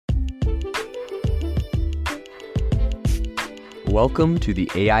Welcome to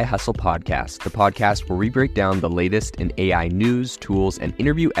the AI Hustle Podcast, the podcast where we break down the latest in AI news, tools, and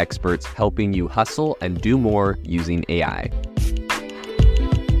interview experts helping you hustle and do more using AI.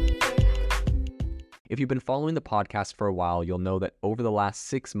 If you've been following the podcast for a while, you'll know that over the last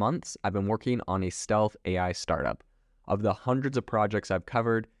 6 months, I've been working on a stealth AI startup. Of the hundreds of projects I've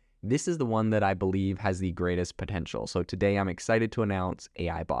covered, this is the one that I believe has the greatest potential. So today I'm excited to announce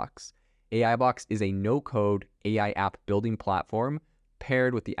AI Box. AI Box is a no-code AI app building platform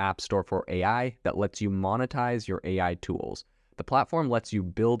paired with the App Store for AI that lets you monetize your AI tools. The platform lets you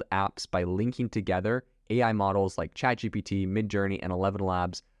build apps by linking together AI models like ChatGPT, Midjourney, and 11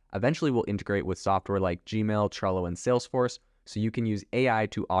 Labs. Eventually will integrate with software like Gmail, Trello, and Salesforce, so you can use AI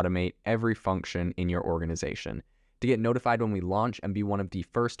to automate every function in your organization. To get notified when we launch and be one of the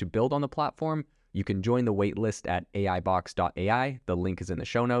first to build on the platform, you can join the waitlist at aibox.ai. The link is in the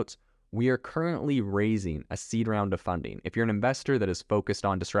show notes. We are currently raising a seed round of funding. If you're an investor that is focused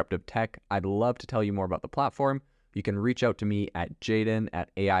on disruptive tech, I'd love to tell you more about the platform. You can reach out to me at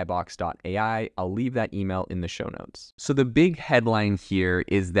jaden@aibox.ai. I'll leave that email in the show notes. So the big headline here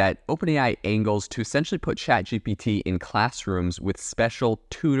is that OpenAI angles to essentially put ChatGPT in classrooms with special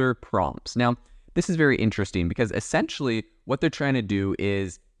tutor prompts. Now, this is very interesting because essentially what they're trying to do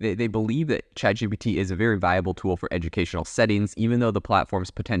is they believe that ChatGPT is a very viable tool for educational settings, even though the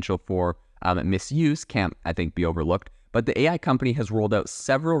platform's potential for misuse can't, I think, be overlooked. But the AI company has rolled out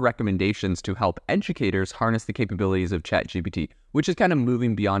several recommendations to help educators harness the capabilities of ChatGPT, which is kind of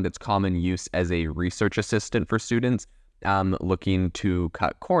moving beyond its common use as a research assistant for students looking to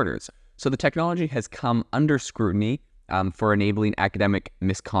cut corners. So the technology has come under scrutiny for enabling academic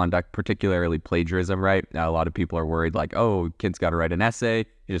misconduct, particularly plagiarism, right? Now, a lot of people are worried like, oh, kid's got to write an essay.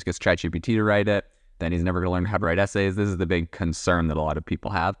 He just gets ChatGPT to write it. Then he's never going to learn how to write essays. This is the big concern that a lot of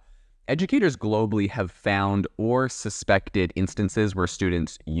people have. Educators globally have found or suspected instances where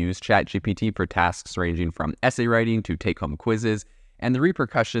students use ChatGPT for tasks ranging from essay writing to take-home quizzes. And the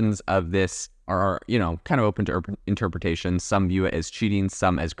repercussions of this are, kind of open to interpretation. Some view it as cheating,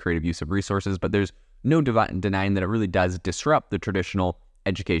 some as creative use of resources, but there's no denying that it really does disrupt the traditional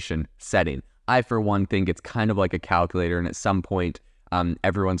education setting. I, for one, think it's kind of like a calculator, and at some point,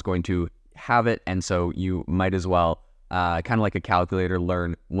 everyone's going to have it, and so you might as well, kind of like a calculator,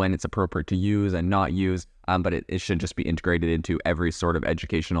 learn when it's appropriate to use and not use, but it should just be integrated into every sort of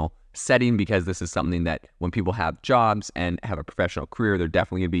educational setting, because this is something that when people have jobs and have a professional career, they're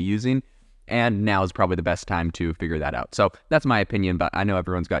definitely going to be using. And now is probably the best time to figure that out. So that's my opinion, but I know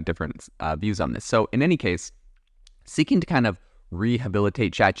everyone's got different views on this. So in any case, seeking to kind of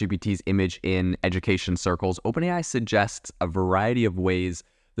rehabilitate ChatGPT's image in education circles, OpenAI suggests a variety of ways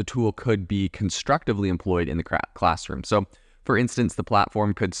the tool could be constructively employed in the classroom. So for instance, the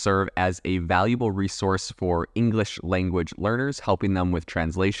platform could serve as a valuable resource for English language learners, helping them with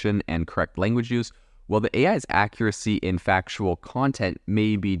translation and correct language use. While the AI's accuracy in factual content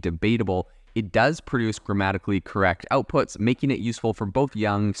may be debatable, it does produce grammatically correct outputs, making it useful for both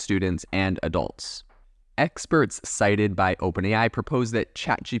young students and adults. Experts cited by OpenAI propose that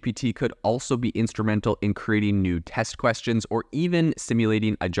ChatGPT could also be instrumental in creating new test questions or even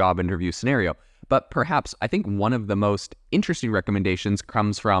simulating a job interview scenario. But perhaps, I think one of the most interesting recommendations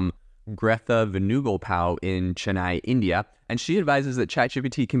comes from Gretha Venugopal in Chennai, India, and she advises that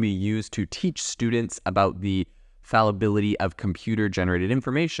ChatGPT can be used to teach students about the fallibility of computer-generated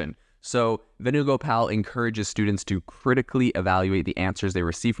information. So Venugopal encourages students to critically evaluate the answers they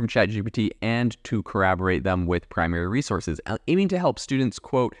receive from ChatGPT and to corroborate them with primary resources, aiming to help students,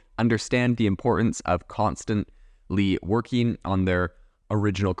 quote, understand the importance of constantly working on their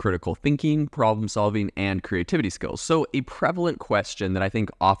original critical thinking, problem solving, and creativity skills. So a prevalent question that I think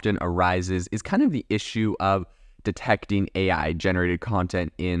often arises is kind of the issue of detecting AI-generated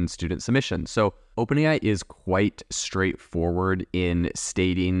content in student submissions. So OpenAI is quite straightforward in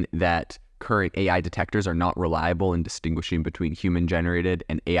stating that current AI detectors are not reliable in distinguishing between human-generated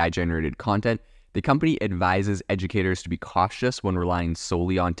and AI-generated content. The company advises educators to be cautious when relying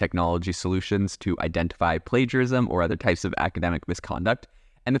solely on technology solutions to identify plagiarism or other types of academic misconduct.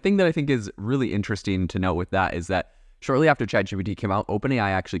 And the thing that I think is really interesting to note with that is that shortly after ChatGPT came out, OpenAI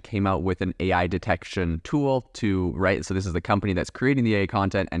actually came out with an AI detection tool so this is the company that's creating the AI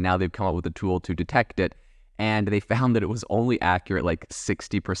content, and now they've come up with a tool to detect it. And they found that it was only accurate like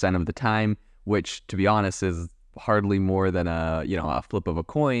 60% of the time, which, to be honest, is hardly more than a flip of a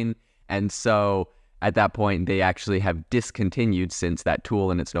coin. And so at that point, they actually have discontinued since that tool,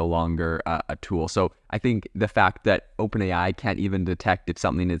 and it's no longer a tool. So I think the fact that OpenAI can't even detect if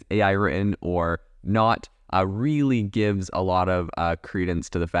something is AI written or not really gives a lot of credence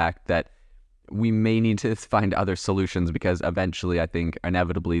to the fact that we may need to find other solutions, because eventually, I think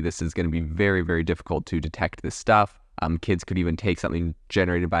inevitably this is going to be very, very difficult to detect this stuff. Kids could even take something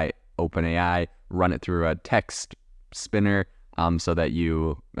generated by OpenAI, run it through a text spinner, so that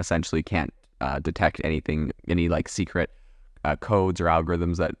you essentially can't detect anything, any like secret codes or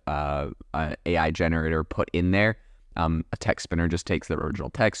algorithms that an AI generator put in there. A text spinner just takes the original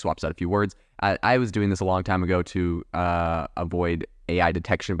text, swaps out a few words. I was doing this a long time ago to avoid AI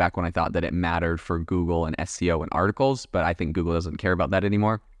detection back when I thought that it mattered for Google and SEO and articles, but I think Google doesn't care about that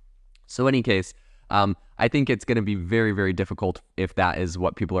anymore. So in any case, I think it's going to be very, very difficult if that is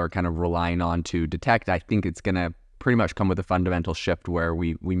what people are kind of relying on to detect. I think it's going to pretty much come with a fundamental shift where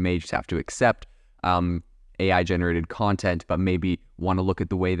we may just have to accept AI-generated content, but maybe want to look at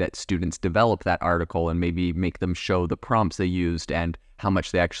the way that students develop that article and maybe make them show the prompts they used and how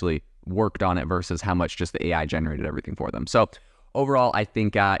much they actually worked on it versus how much just the AI generated everything for them. So overall, I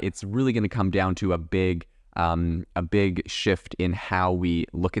think it's really going to come down to a big shift in how we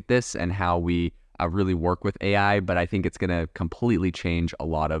look at this and how we really work with AI, but I think it's going to completely change a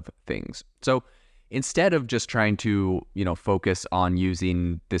lot of things. So instead of just trying to, focus on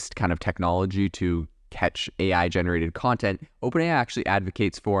using this kind of technology to catch AI-generated content, OpenAI actually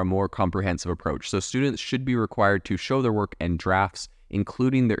advocates for a more comprehensive approach. So students should be required to show their work and drafts,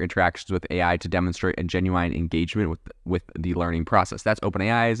 including their interactions with AI, to demonstrate a genuine engagement with the learning process. That's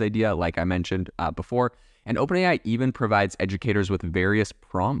OpenAI's idea, like I mentioned before. And OpenAI even provides educators with various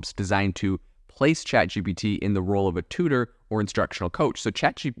prompts designed to place ChatGPT in the role of a tutor or instructional coach. So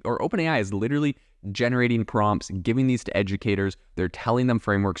OpenAI is literally generating prompts, giving these to educators. They're telling them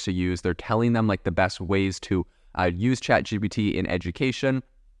frameworks to use. They're telling them like the best ways to use ChatGPT in education.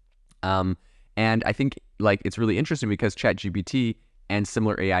 And I think like it's really interesting because ChatGPT and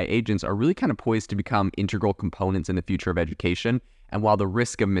similar AI agents are really kind of poised to become integral components in the future of education. And while the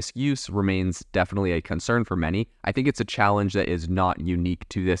risk of misuse remains definitely a concern for many, I think it's a challenge that is not unique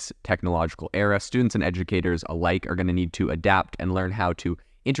to this technological era. Students and educators alike are going to need to adapt and learn how to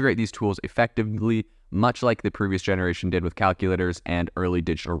integrate these tools effectively, much like the previous generation did with calculators and early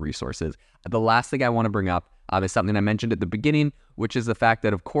digital resources. The last thing I want to bring up is something I mentioned at the beginning, which is the fact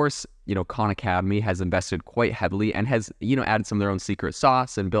that, of course, Khan Academy has invested quite heavily and has, added some of their own secret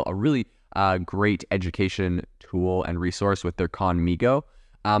sauce and built a really great education tool and resource with their Khan Migo.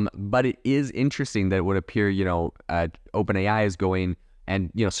 But it is interesting that it would appear, OpenAI is going and,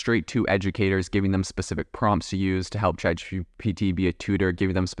 straight to educators, giving them specific prompts to use to help ChatGPT be a tutor,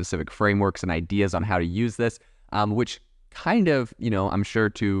 giving them specific frameworks and ideas on how to use this, which kind of, I'm sure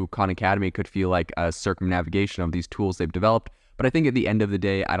to Khan Academy could feel like a circumnavigation of these tools they've developed. But I think at the end of the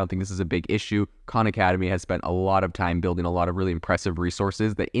day, I don't think this is a big issue. Khan Academy has spent a lot of time building a lot of really impressive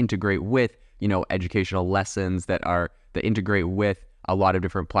resources that integrate with, educational lessons that integrate with a lot of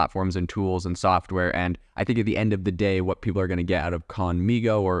different platforms and tools and software. And I think at the end of the day, what people are going to get out of Khan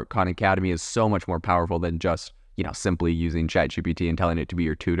Migo or Khan Academy is so much more powerful than just, simply using ChatGPT and telling it to be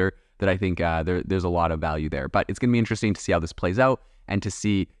your tutor, that I think there's a lot of value there. But it's going to be interesting to see how this plays out and to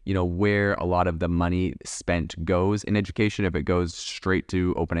see, where a lot of the money spent goes in education, if it goes straight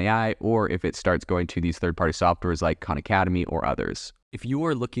to OpenAI or if it starts going to these third-party softwares like Khan Academy or others. If you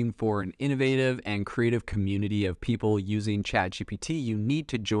are looking for an innovative and creative community of people using ChatGPT, you need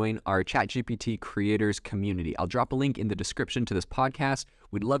to join our ChatGPT creators community. I'll drop a link in the description to this podcast.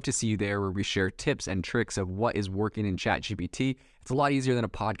 We'd love to see you there, where we share tips and tricks of what is working in ChatGPT. It's a lot easier than a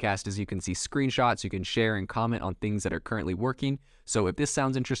podcast, as you can see screenshots, you can share and comment on things that are currently working. So if this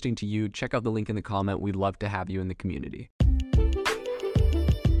sounds interesting to you, check out the link in the comment. We'd love to have you in the community.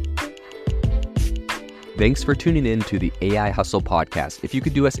 Thanks for tuning in to the AI Hustle podcast. If you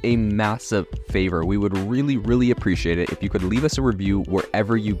could do us a massive favor, we would really, really appreciate it if you could leave us a review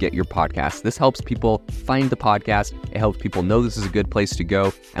wherever you get your podcasts. This helps people find the podcast. It helps people know this is a good place to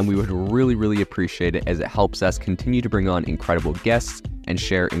go. And we would really, really appreciate it, as it helps us continue to bring on incredible guests and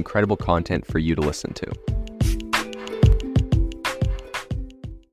share incredible content for you to listen to.